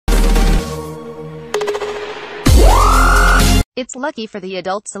It's lucky for the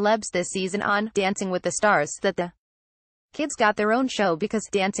adult celebs this season on Dancing with the Stars that the kids got their own show, because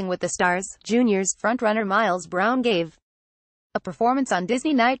Dancing with the Stars Junior's frontrunner Miles Brown gave a performance on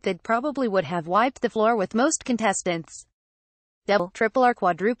Disney Night that probably would have wiped the floor with most contestants. Double, triple or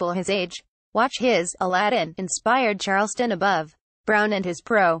quadruple his age. Watch his Aladdin inspired Charleston above. Brown and his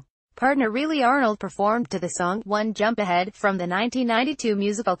pro partner Riley Arnold performed to the song One Jump Ahead from the 1992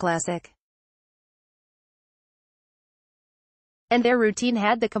 musical classic. And their routine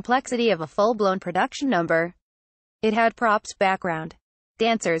had the complexity of a full-blown production number. It had props, background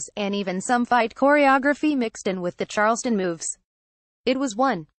dancers, and even some fight choreography mixed in with the Charleston moves. It was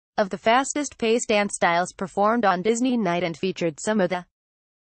one of the fastest-paced dance styles performed on Disney Night and featured some of the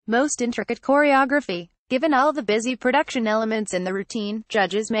most intricate choreography. Given all the busy production elements in the routine,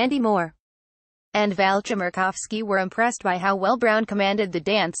 judges Mandy Moore and Val Chmerkovskiy were impressed by how well Brown commanded the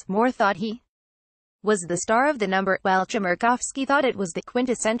dance. Moore thought he was the star of the number, while Chmerkovskiy thought it was the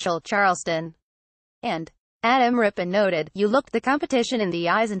quintessential Charleston. And Adam Rippon noted, "You looked the competition in the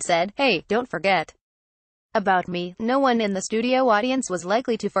eyes and said, 'Hey, don't forget about me.' No one in the studio audience was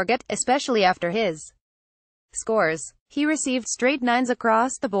likely to forget, especially after his scores. He received straight 9s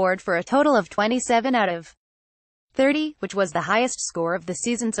across the board for a total of 27 out of 30, which was the highest score of the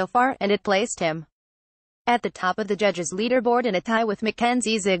season so far, and it placed him at the top of the judges' leaderboard in a tie with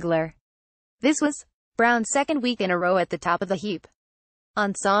Mackenzie Ziegler. This was Brown's second week in a row at the top of the heap.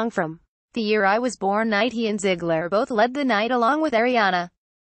 On Song from the Year I Was Born night, he and Ziegler both led the night along with Ariana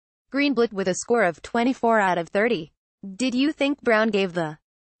Greenblatt with a score of 24 out of 30. Did you think Brown gave the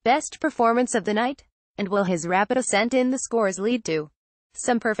best performance of the night? And will his rapid ascent in the scores lead to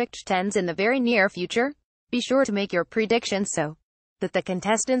some perfect 10s in the very near future? Be sure to make your predictions so that the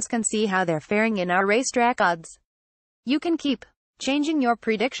contestants can see how they're faring in our racetrack odds. You can keep changing your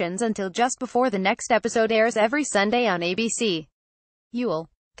predictions until just before the next episode airs every Sunday on ABC. You'll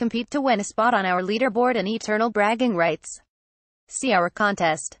compete to win a spot on our leaderboard and eternal bragging rights. See our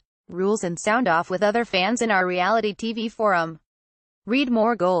contest rules and sound off with other fans in our reality TV forum. Read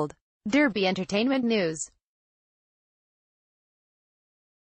more Gold Derby Entertainment News.